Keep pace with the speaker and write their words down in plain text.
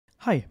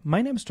Hi,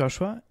 my name is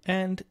Joshua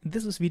and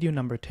this is video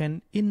number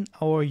 10 in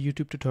our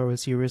YouTube tutorial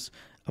series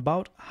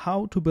about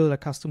how to build a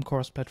custom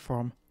course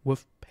platform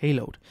with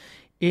Payload.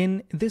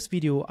 In this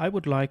video, I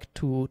would like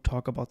to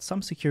talk about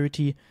some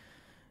security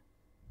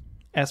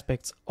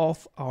aspects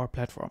of our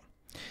platform.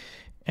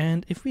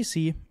 And if we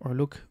see or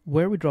look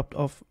where we dropped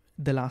off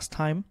the last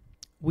time,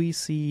 we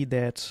see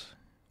that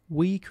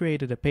we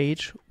created a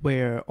page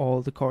where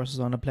all the courses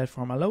on the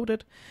platform are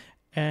loaded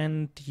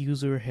and the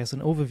user has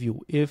an overview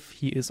if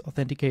he is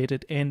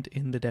authenticated and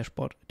in the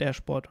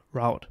dashboard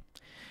route.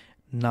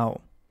 Now,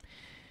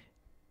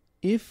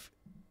 if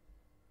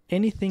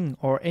anything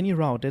or any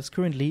route that's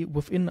currently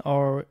within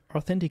our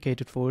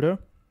authenticated folder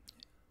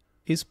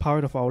is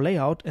part of our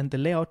layout and the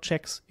layout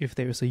checks if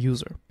there is a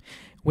user,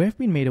 we have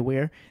been made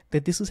aware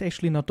that this is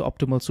actually not the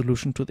optimal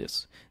solution to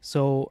this.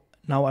 So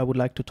now I would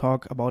like to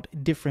talk about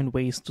different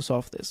ways to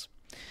solve this.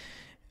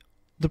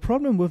 The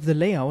problem with the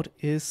layout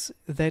is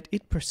that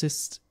it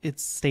persists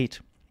its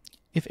state.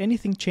 If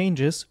anything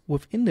changes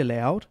within the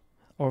layout,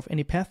 or if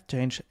any path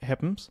change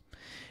happens,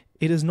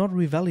 it is not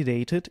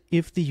revalidated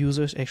if the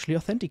user is actually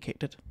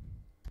authenticated.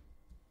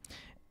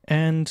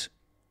 And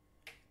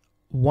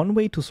one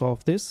way to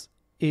solve this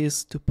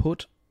is to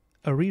put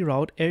a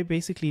reroute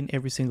basically in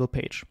every single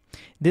page.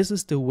 This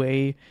is the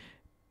way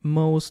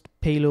most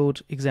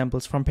Payload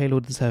examples from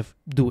Payload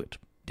do it.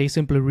 They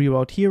simply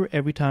reroute here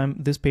every time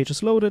this page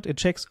is loaded. It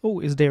checks,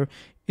 if there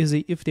is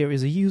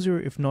a user.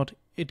 If not,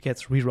 it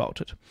gets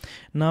rerouted.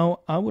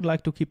 Now, I would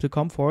like to keep the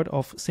comfort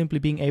of simply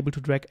being able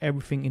to drag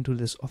everything into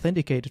this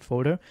authenticated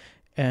folder,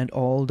 and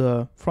all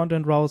the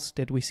front-end routes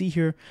that we see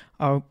here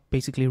are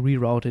basically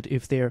rerouted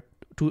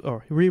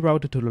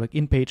rerouted to the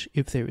login page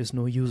if there is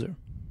no user.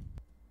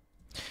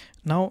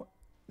 Now,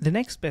 the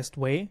next best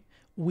way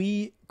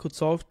we could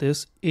solve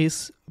this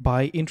is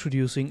by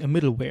introducing a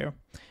middleware.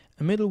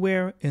 A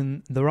middleware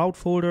in the route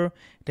folder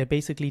that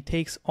basically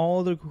takes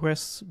all the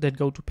requests that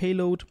go to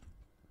Payload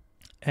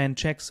and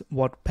checks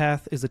what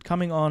path is it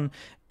coming on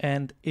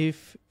and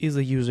if is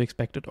a user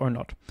expected or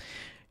not.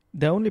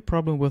 The only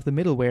problem with the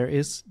middleware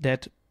is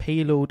that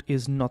Payload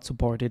is not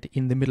supported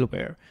in the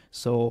middleware.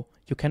 So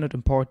you cannot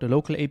import the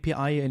local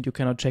API and you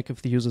cannot check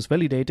if the user is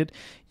validated.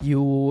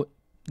 You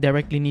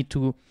directly need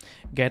to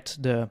get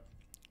the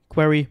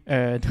query,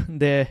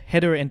 the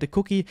header and the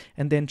cookie,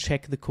 and then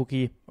check the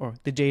cookie or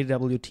the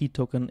JWT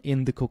token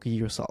in the cookie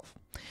yourself.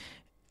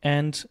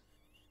 And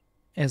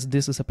as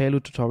this is a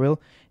Payload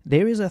tutorial,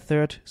 there is a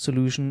third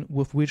solution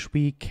with which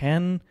we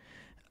can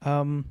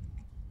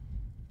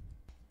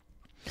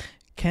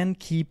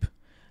keep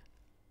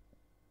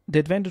the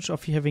advantage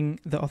of having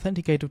the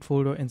authenticated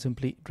folder and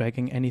simply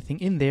dragging anything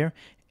in there,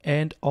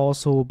 and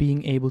also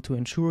being able to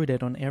ensure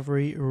that on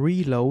every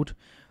reload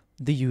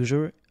the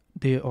user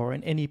or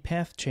in any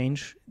path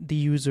change, the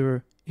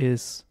user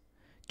is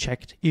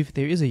checked if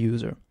there is a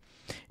user.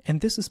 And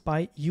this is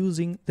by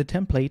using the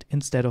template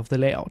instead of the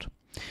layout.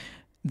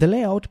 The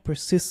layout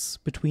persists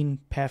between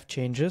path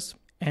changes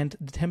and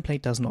the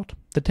template does not.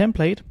 The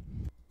template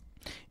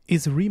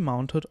is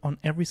remounted on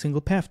every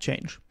single path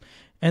change.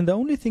 And the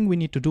only thing we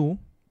need to do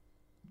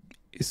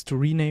is to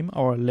rename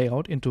our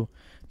layout into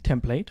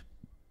template.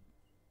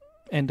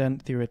 And then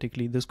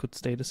theoretically this could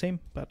stay the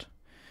same, but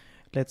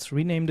let's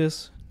rename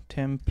this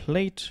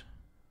template.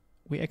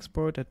 We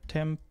export a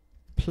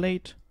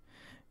template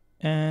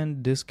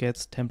and this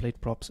gets template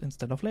props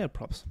instead of layout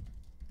props.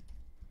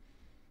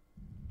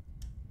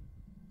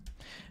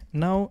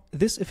 Now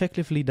this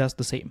effectively does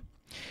the same.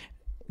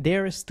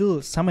 There is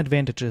still some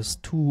advantages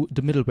to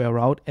the middleware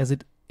route as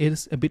it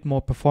is a bit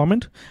more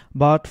performant,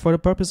 but for the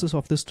purposes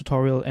of this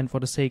tutorial and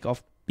for the sake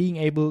of being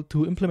able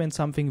to implement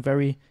something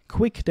very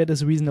quick that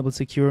is reasonably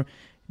secure,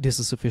 this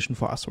is sufficient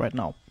for us right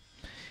now.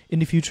 In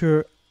the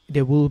future,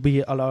 there will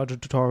be a larger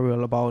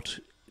tutorial about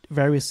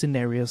various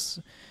scenarios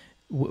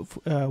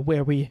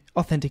where we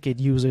authenticate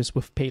users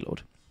with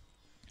Payload.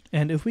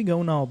 And if we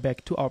go now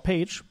back to our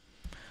page,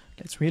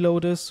 let's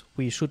reload this.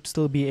 We should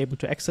still be able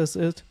to access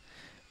it.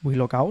 We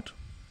log out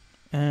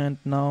and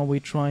now we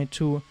try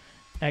to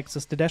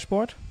access the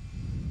dashboard.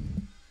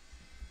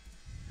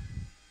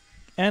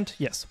 And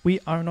yes, we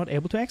are not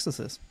able to access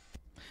this.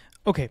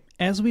 Okay,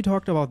 as we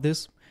talked about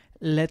this,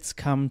 let's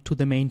come to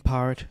the main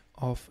part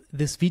of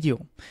this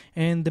video.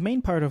 And the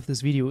main part of this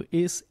video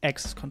is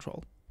access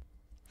control.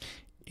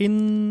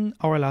 In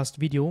our last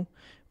video,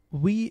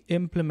 we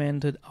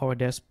implemented our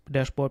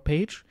dashboard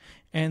page,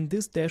 and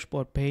this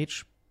dashboard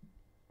page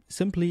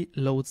simply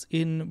loads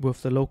in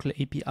with the local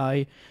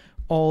API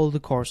all the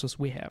courses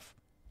we have.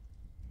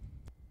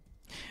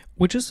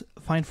 Which is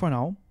fine for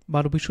now,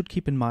 but we should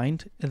keep in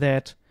mind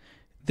that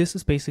this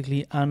is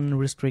basically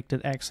unrestricted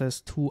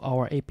access to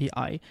our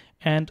API.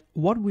 And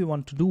what we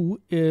want to do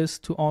is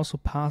to also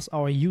pass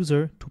our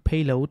user to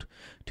Payload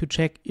to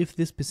check if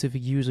this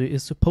specific user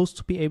is supposed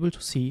to be able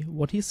to see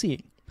what he's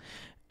seeing.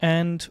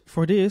 And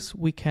for this,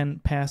 we can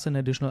pass an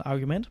additional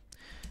argument,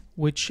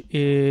 which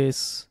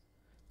is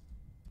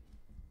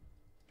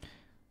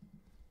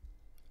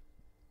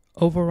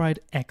override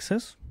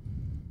access.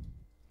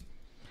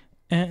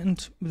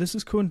 And this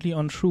is currently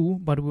on true,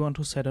 but we want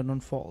to set it on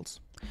false.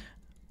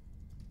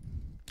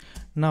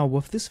 Now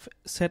with this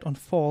set on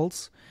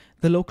false,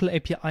 the local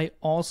API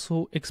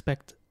also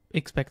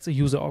expects a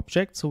user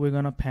object, so we're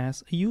gonna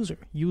pass a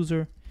user.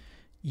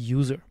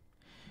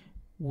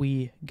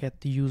 We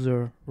get the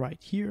user right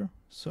here,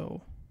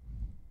 so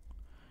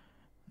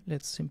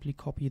let's simply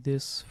copy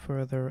this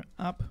further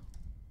up.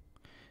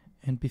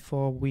 And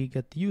before we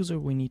get the user,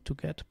 we need to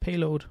get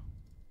payload.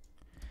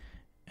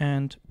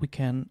 And we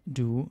can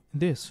do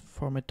this,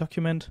 format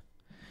document.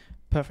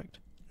 Perfect.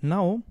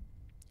 Now,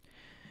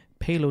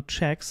 payload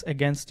checks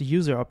against the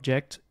user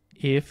object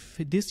if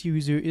this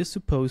user is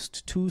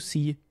supposed to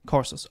see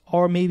courses,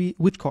 or maybe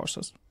which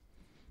courses.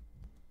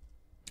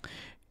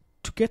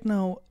 To get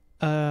now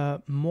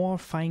more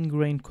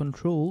fine-grained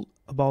control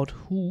about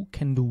who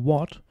can do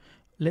what,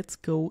 let's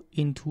go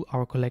into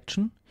our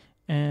collection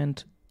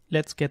and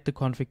let's get the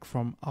config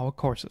from our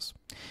courses.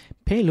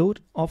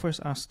 Payload offers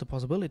us the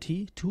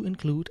possibility to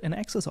include an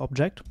access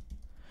object,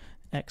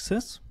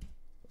 access,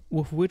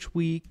 with which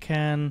we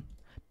can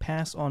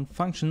pass on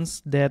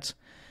functions that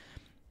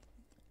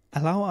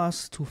allow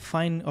us to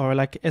find, or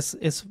like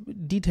as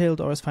detailed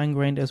or as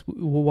fine-grained as we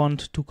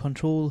want to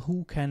control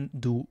who can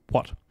do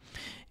what.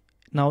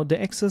 Now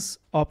the access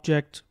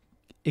object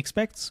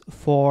expects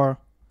for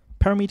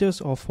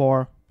parameters or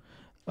for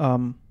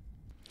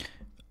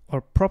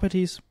or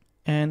properties,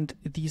 and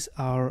these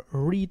are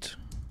read,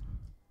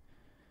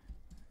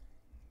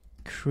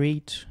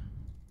 create.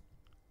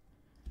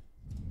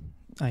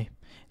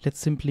 Let's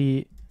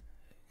simply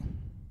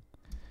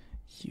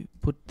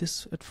put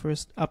this at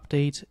first,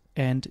 update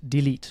and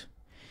delete.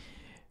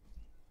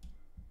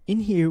 In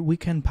here we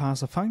can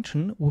pass a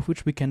function with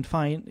which we can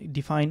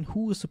define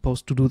who is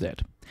supposed to do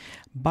that.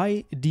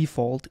 By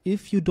default,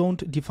 if you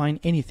don't define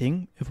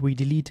anything, if we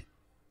delete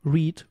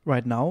read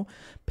right now,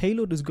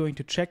 payload is going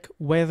to check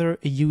whether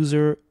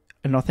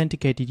an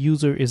authenticated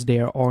user is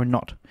there or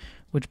not,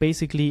 which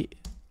basically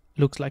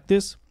looks like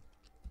this.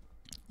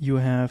 You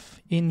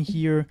have in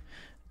here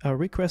a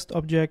request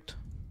object,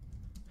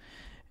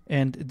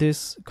 and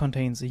this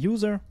contains a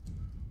user,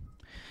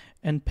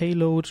 and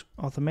payload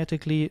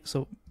automatically,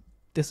 so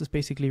this is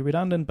basically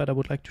redundant, but I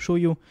would like to show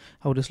you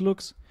how this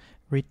looks,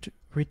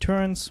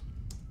 returns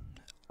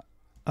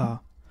a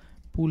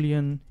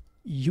Boolean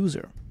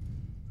user.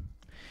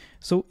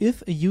 So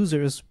if a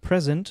user is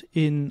present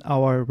in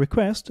our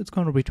request, it's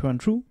going to return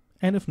true,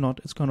 and if not,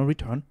 it's going to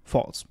return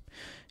false.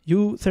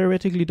 You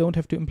theoretically don't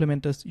have to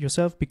implement this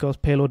yourself because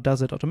payload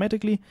does it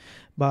automatically,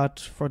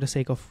 but for the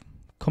sake of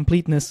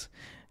completeness,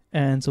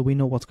 and so we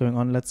know what's going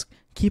on, let's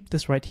keep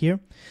this right here.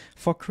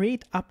 For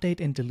create, update,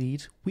 and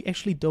delete, we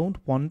actually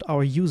don't want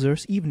our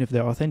users, even if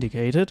they're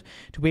authenticated,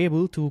 to be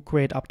able to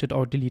create, update,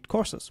 or delete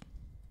courses.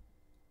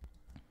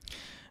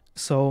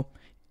 So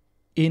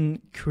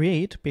in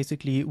create,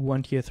 basically we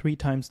want here 3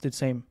 times the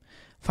same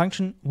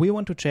function. We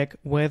want to check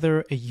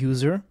whether a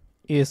user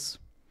is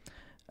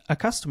a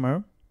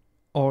customer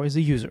or is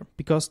a user,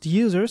 because the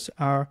users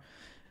are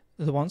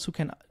the ones who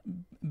can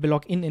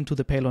log into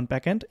the payload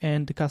backend,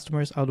 and the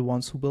customers are the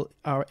ones who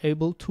are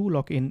able to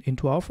log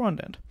into our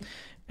frontend.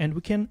 And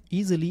we can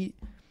easily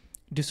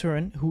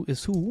discern who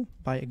is who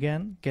by,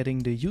 again, getting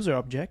the user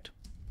object.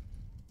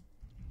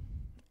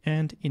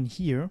 And in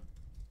here,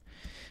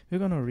 we're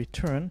going to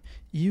return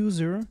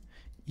user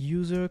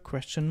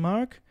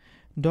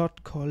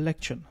dot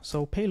collection.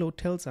 So payload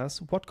tells us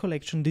what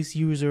collection this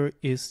user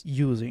is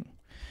using.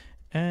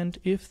 And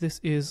if this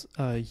is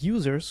a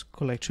user's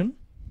collection,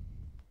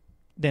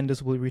 then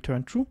this will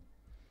return true.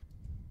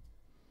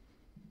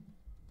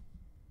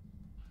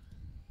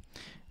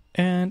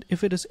 And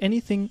if it is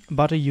anything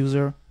but a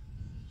user,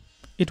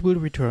 it will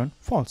return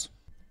false.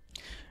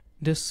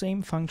 The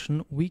same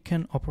function we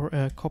can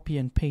copy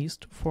and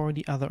paste for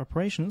the other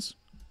operations.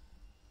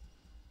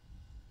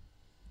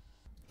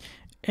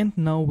 And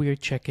now we are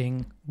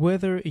checking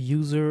whether a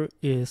user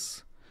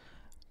is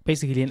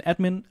basically an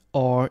admin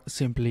or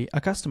simply a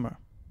customer.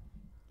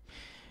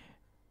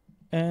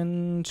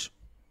 And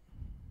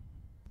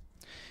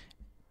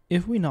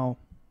if we now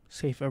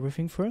save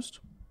everything first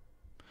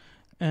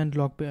and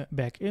log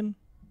back in,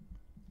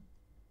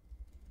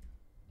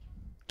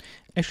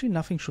 actually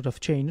nothing should have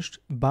changed,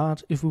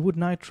 but if we would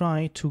now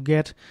try to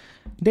get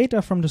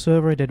data from the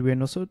server that we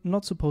are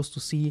not supposed to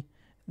see,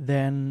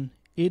 then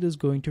it is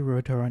going to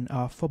return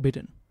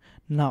forbidden.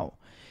 Now,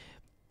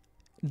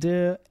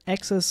 the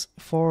access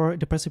for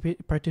the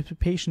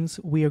participations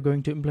we are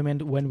going to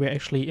implement when we're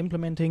actually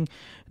implementing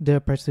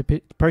the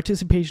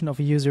participation of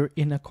a user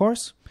in a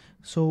course.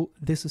 So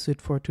this is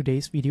it for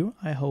today's video.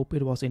 I hope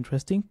it was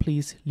interesting.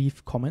 Please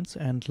leave comments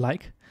and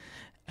like,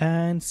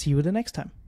 and see you the next time.